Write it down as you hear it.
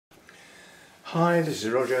Hi, this is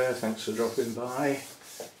Roger, thanks for dropping by.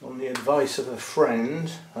 On the advice of a friend,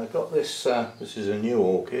 I got this, this is a new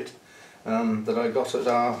orchid that I got at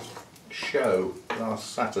our show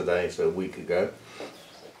last Saturday, so a week ago.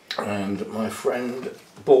 And my friend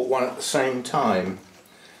bought one at the same time.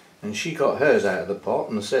 And she got hers out of the pot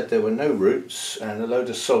and said there were no roots and a load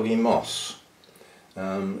of soggy moss.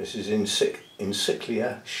 This is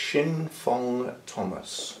Encyclia Shin Fong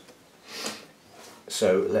Thomas.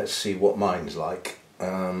 So let's see what mine's like.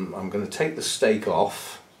 I'm going to take the stake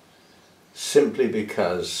off simply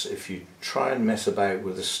because if you try and mess about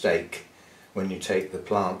with a stake when you take the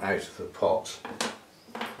plant out of the pot,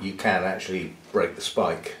 you can actually break the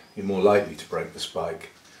spike. You're more likely to break the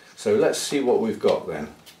spike. So let's see what we've got then.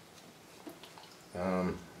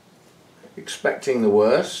 Expecting the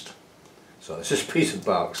worst. So there's this piece of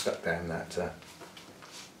bark stuck down that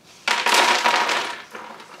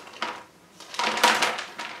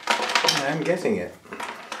I'm getting it.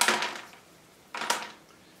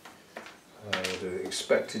 I would have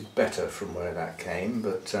expected better from where that came,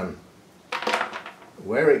 but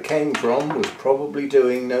where it came from was probably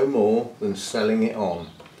doing no more than selling it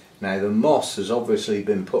on. Now the moss has obviously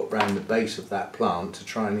been put round the base of that plant to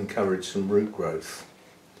try and encourage some root growth.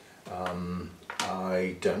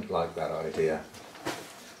 I don't like that idea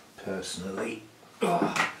personally.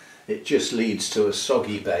 It just leads to a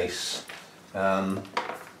soggy base.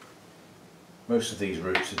 Most of these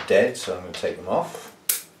roots are dead, so I'm going to take them off.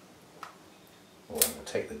 Or I'm going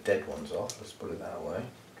to take the dead ones off, let's put it that way,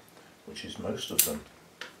 which is most of them.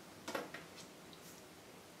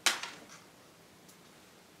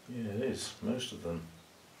 Yeah, it is, most of them.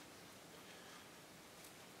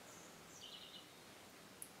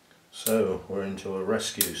 So we're into a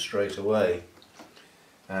rescue straight away.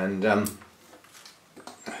 And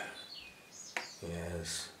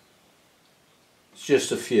yes, it's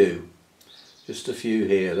just a few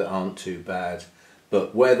here that aren't too bad,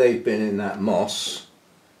 but where they've been in that moss,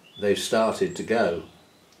 they've started to go.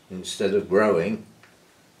 Instead of growing,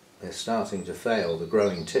 they're starting to fail. The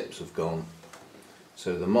growing tips have gone.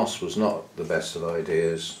 So the moss was not the best of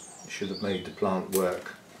ideas. It should have made the plant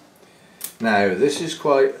work. Now this is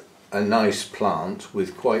quite a nice plant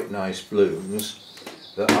with quite nice blooms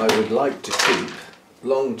that I would like to keep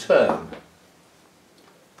long term.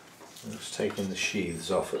 I'm just taking the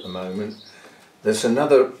sheaths off at the moment. There's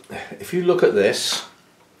another, if you look at this,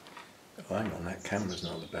 oh, hang on, that camera's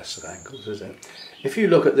not the best of angles, is it? If you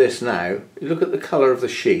look at this now, you look at the colour of the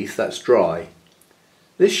sheath, that's dry.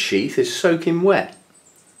 This sheath is soaking wet.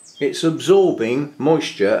 It's absorbing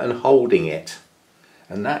moisture and holding it.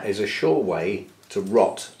 And that is a sure way to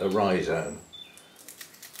rot a rhizome.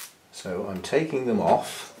 So I'm taking them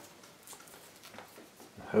off.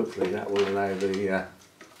 Hopefully that will allow the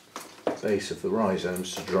base of the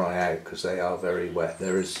rhizomes to dry out because they are very wet.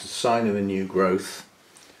 There is a sign of a new growth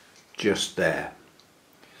just there.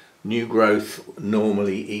 New growth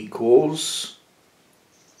normally equals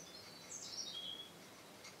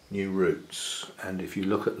new roots, and if you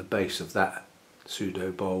look at the base of that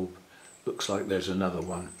pseudo bulb, looks like there's another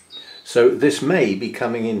one. So this may be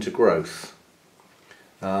coming into growth.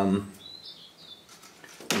 We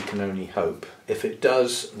can only hope. If it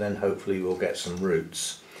does, then hopefully we'll get some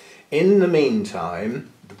roots. In the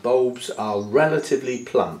meantime, the bulbs are relatively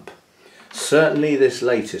plump. Certainly this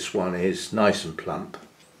latest one is nice and plump.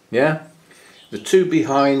 Yeah? The two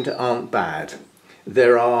behind aren't bad.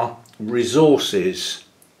 There are resources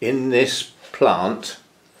in this plant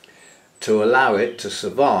to allow it to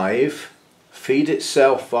survive, feed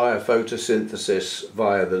itself via photosynthesis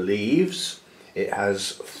via the leaves. It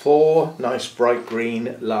has 4 nice bright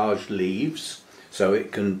green large leaves, so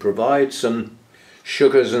it can provide some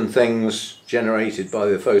sugars and things generated by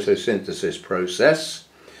the photosynthesis process.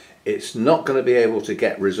 It's not going to be able to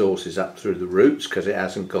get resources up through the roots because it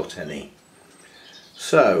hasn't got any.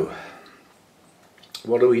 So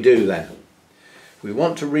what do we do then? We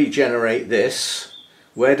want to regenerate this.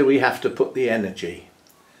 Where do we have to put the energy?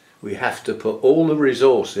 We have to put all the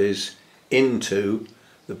resources into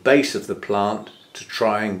the base of the plant to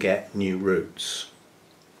try and get new roots.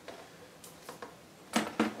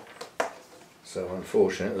 So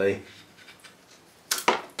unfortunately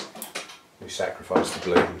we sacrificed the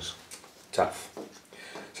blooms. Tough.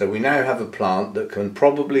 So we now have a plant that can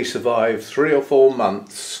probably survive 3 or 4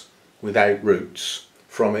 months without roots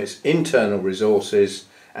from its internal resources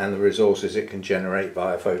and the resources it can generate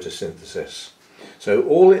via photosynthesis. So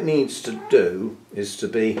all it needs to do is to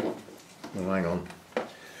be, oh hang on,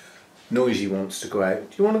 Noisy wants to go out.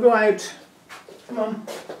 Do you want to go out? Come on.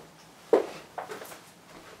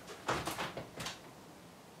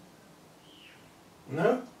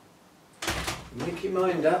 No? Make your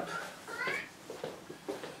mind up.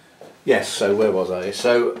 Yes, so where was I?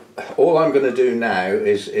 So all I'm going to do now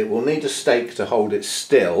is, it will need a stake to hold it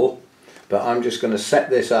still, but I'm just going to set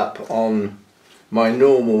this up on my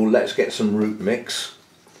normal let's get some root mix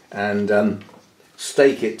and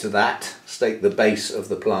stake it to that, stake the base of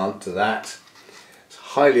the plant to that. It's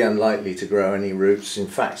highly unlikely to grow any roots. In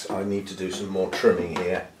fact, I need to do some more trimming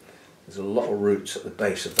here. There's a lot of roots at the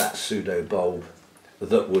base of that pseudo bulb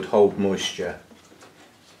that would hold moisture,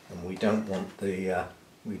 and we don't want the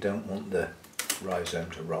rhizome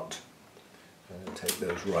to rot. I'm going to take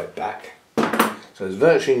those right back. So there's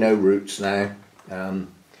virtually no roots now.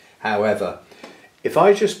 However, if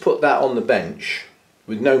I just put that on the bench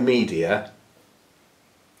with no media,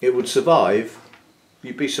 it would survive.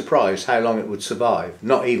 You'd be surprised how long it would survive,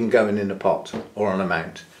 not even going in a pot or on a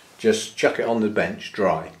mount. Just chuck it on the bench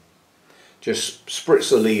dry. Just spritz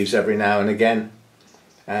the leaves every now and again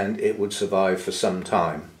and it would survive for some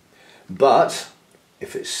time. But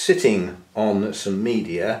if it's sitting on some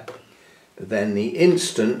media, then the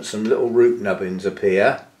instant some little root nubbins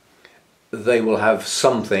appear, they will have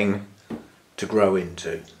something to grow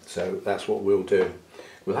into. So that's what we'll do.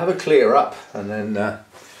 We'll have a clear up and then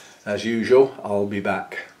as usual I'll be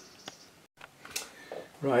back.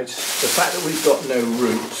 Right, the fact that we've got no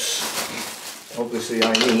roots, obviously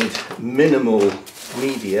I need minimal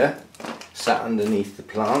media sat underneath the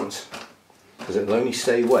plant because it'll only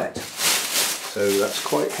stay wet. So that's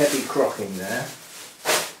quite heavy crocking there.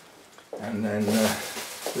 And then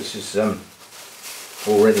this is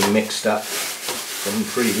already mixed up from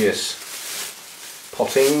previous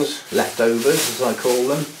pottings, leftovers as I call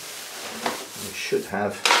them. We should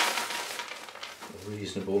have a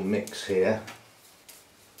reasonable mix here.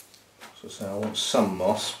 So I want some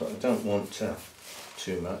moss, but I don't want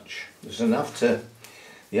too much. There's enough to...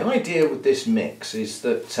 The idea with this mix is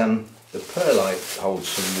that the perlite holds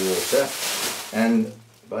some water, and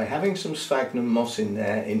by having some sphagnum moss in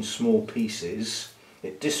there in small pieces,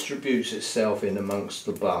 it distributes itself in amongst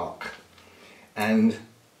the bark. And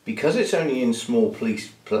because it's only in small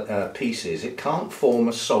pieces, it can't form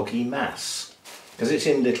a soggy mass, because it's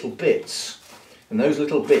in little bits. And those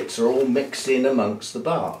little bits are all mixed in amongst the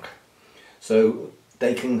bark. So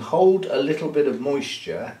they can hold a little bit of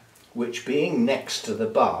moisture, which being next to the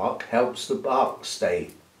bark helps the bark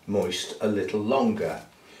stay moist a little longer,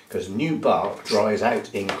 because new bark dries out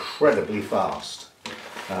incredibly fast.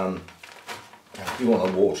 If you want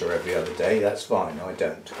to water every other day, that's fine, I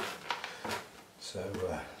don't. So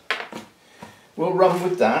we'll run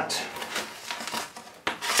with that,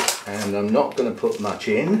 and I'm not going to put much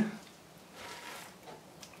in.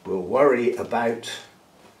 We'll worry about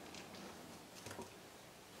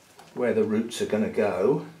where the roots are going to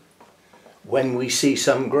go when we see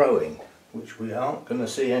some growing, which we aren't going to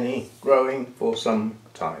see any growing for some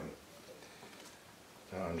time.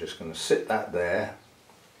 So I'm just going to sit that there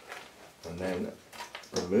and then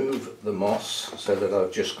remove the moss so that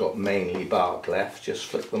I've just got mainly bark left. Just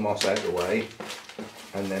flick the moss out of the way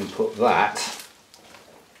and then put that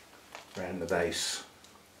around the base.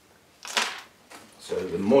 So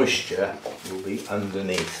the moisture will be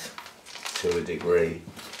underneath to a degree,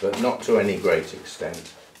 but not to any great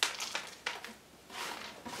extent.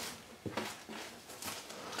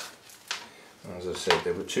 As I said,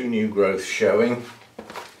 there were two new growths showing.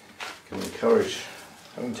 Can encourage,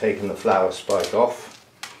 having taken the flower spike off,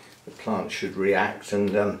 the plant should react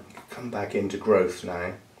and come back into growth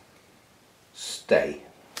now. Stay.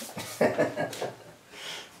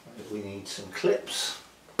 We need some clips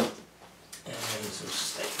and some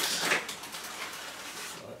stakes.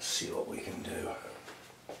 Let's see what we can do.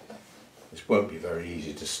 This won't be very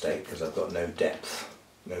easy to stake because I've got no depth,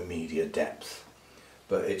 no media depth.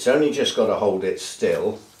 But it's only just got to hold it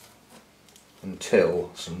still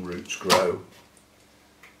until some roots grow.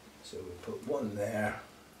 So we put one there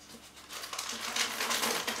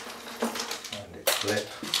and it flip.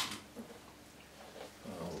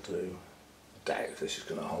 I'll do. I doubt if this is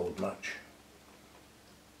going to hold much.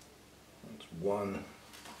 That's one.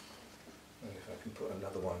 And if I can put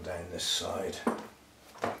another one down this side.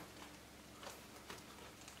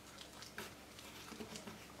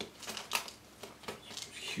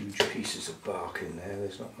 Huge pieces of bark in there,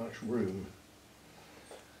 there's not much room.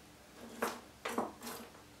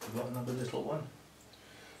 We've got another little one.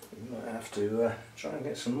 We might have to try and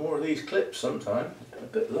get some more of these clips sometime. A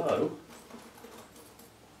bit low.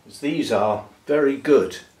 These are very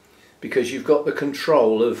good because you've got the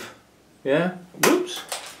control of, yeah, whoops,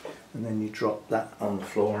 and then you drop that on the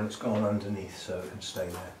floor and it's gone underneath so it can stay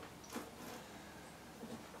there.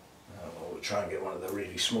 Well, we'll try and get one of the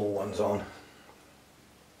really small ones on.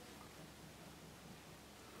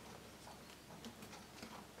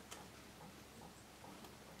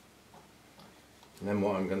 And then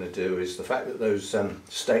what I'm going to do is, the fact that those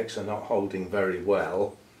stakes are not holding very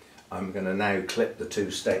well, I'm going to now clip the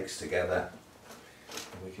two stakes together.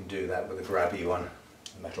 And we can do that with a grabby one,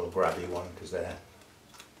 a metal grabby one, because they're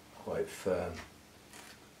quite firm.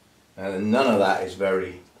 And none of that is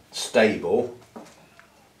very stable,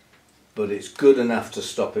 but it's good enough to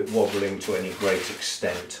stop it wobbling to any great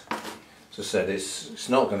extent. As I said, it's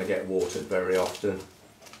not going to get watered very often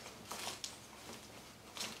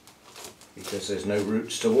because there's no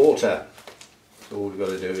roots to water. So all we've got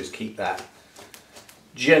to do is keep that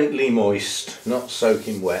gently moist, not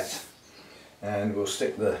soaking wet, and we'll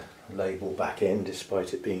stick the label back in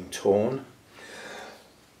despite it being torn.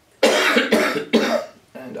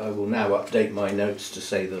 And I will now update my notes to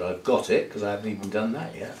say that I've got it, because I haven't even done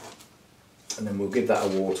that yet. And then we'll give that a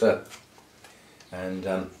water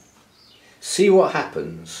and see what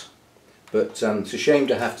happens. But it's a shame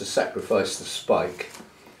to have to sacrifice the spike,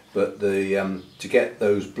 but the to get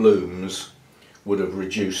those blooms would have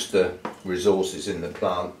reduced the resources in the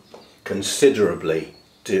plant considerably.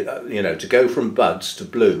 To go from buds to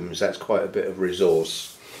blooms, that's quite a bit of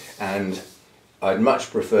resource, and I'd much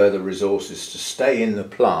prefer the resources to stay in the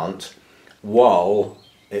plant while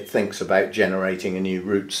it thinks about generating a new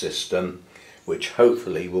root system, which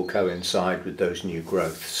hopefully will coincide with those new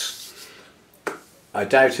growths. I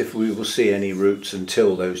doubt if we will see any roots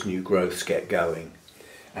until those new growths get going,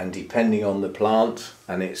 and depending on the plant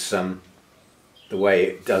and its the way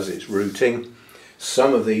it does its rooting,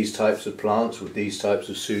 some of these types of plants with these types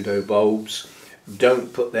of pseudo bulbs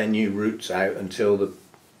don't put their new roots out until the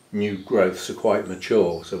new growths are quite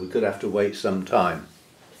mature, so we could have to wait some time.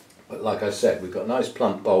 But like I said, we've got nice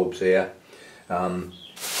plump bulbs here.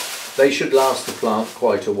 They should last the plant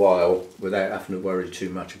quite a while without having to worry too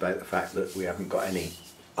much about the fact that we haven't got any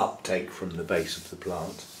uptake from the base of the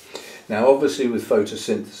plant. Now obviously with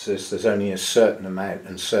photosynthesis there's only a certain amount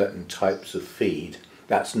and certain types of feed.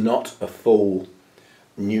 That's not a full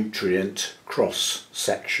nutrient cross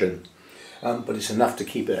section, but it's enough to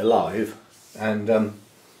keep it alive and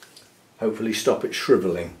hopefully stop it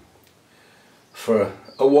shrivelling for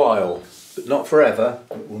a while, but not forever.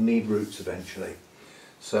 It will need roots eventually.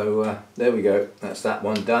 So there we go, that's that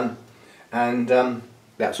one done, and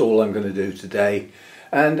that's all I'm going to do today,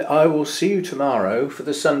 and I will see you tomorrow for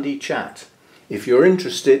the Sunday chat. If you're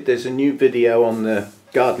interested, there's a new video on the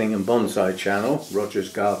Gardening and Bonsai channel,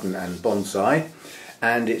 Roger's Garden and Bonsai,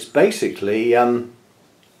 and it's basically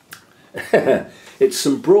it's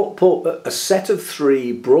a set of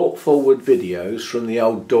 3 brought forward videos from the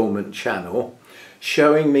old dormant channel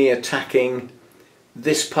showing me attacking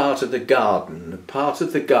this part of the garden, the part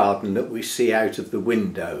of the garden that we see out of the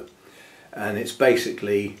window, and it's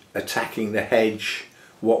basically attacking the hedge,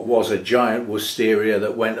 what was a giant wisteria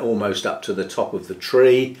that went almost up to the top of the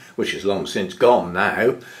tree, which is long since gone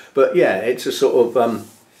now, but yeah, it's a sort of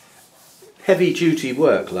heavy duty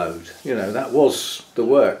workload. That was the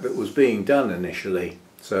work that was being done initially.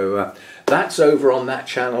 So that's over on that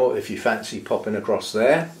channel if you fancy popping across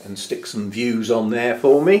there and stick some views on there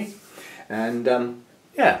for me. And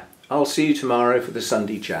yeah, I'll see you tomorrow for the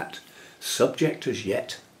Sunday chat. Subject as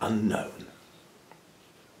yet unknown.